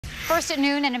First at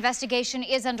noon, an investigation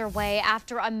is underway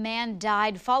after a man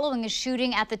died following a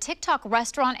shooting at the TikTok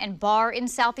restaurant and bar in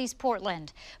Southeast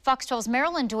Portland. Fox 12's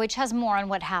Marilyn Deutsch has more on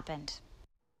what happened.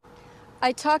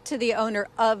 I talked to the owner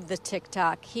of the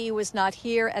TikTok. He was not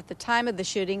here at the time of the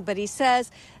shooting, but he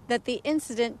says that the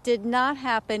incident did not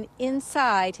happen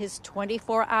inside his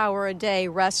 24-hour-a-day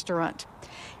restaurant.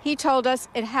 He told us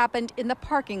it happened in the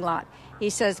parking lot. He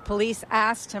says police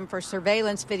asked him for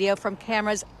surveillance video from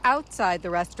cameras outside the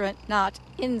restaurant, not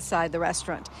inside the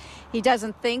restaurant. He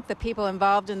doesn't think the people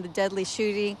involved in the deadly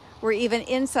shooting were even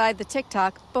inside the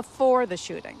TikTok before the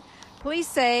shooting. Police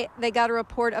say they got a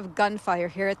report of gunfire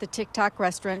here at the TikTok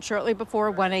restaurant shortly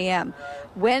before 1 a.m.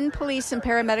 When police and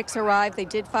paramedics arrived, they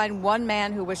did find one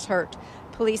man who was hurt.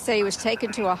 Police say he was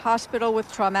taken to a hospital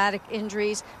with traumatic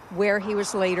injuries, where he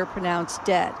was later pronounced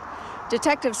dead.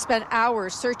 Detectives spent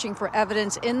hours searching for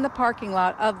evidence in the parking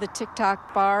lot of the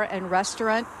TikTok bar and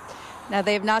restaurant. Now,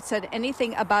 they have not said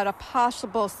anything about a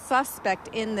possible suspect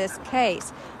in this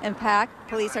case. In fact,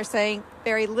 police are saying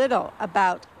very little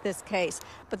about this case.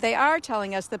 But they are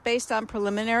telling us that based on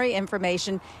preliminary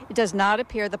information, it does not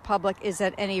appear the public is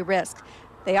at any risk.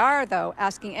 They are, though,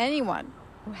 asking anyone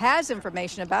who has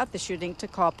information about the shooting to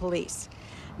call police.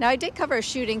 Now, I did cover a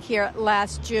shooting here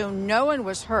last June. No one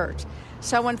was hurt.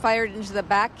 Someone fired into the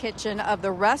back kitchen of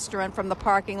the restaurant from the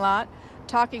parking lot.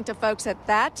 Talking to folks at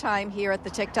that time here at the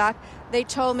TikTok, they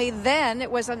told me then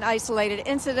it was an isolated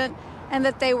incident and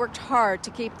that they worked hard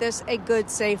to keep this a good,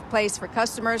 safe place for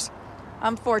customers.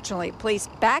 Unfortunately, police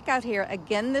back out here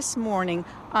again this morning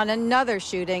on another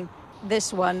shooting,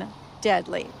 this one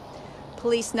deadly.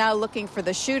 Police now looking for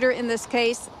the shooter in this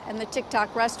case, and the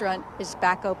TikTok restaurant is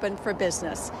back open for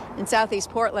business. In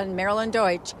Southeast Portland, Marilyn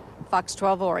Deutsch, Fox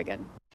 12 Oregon.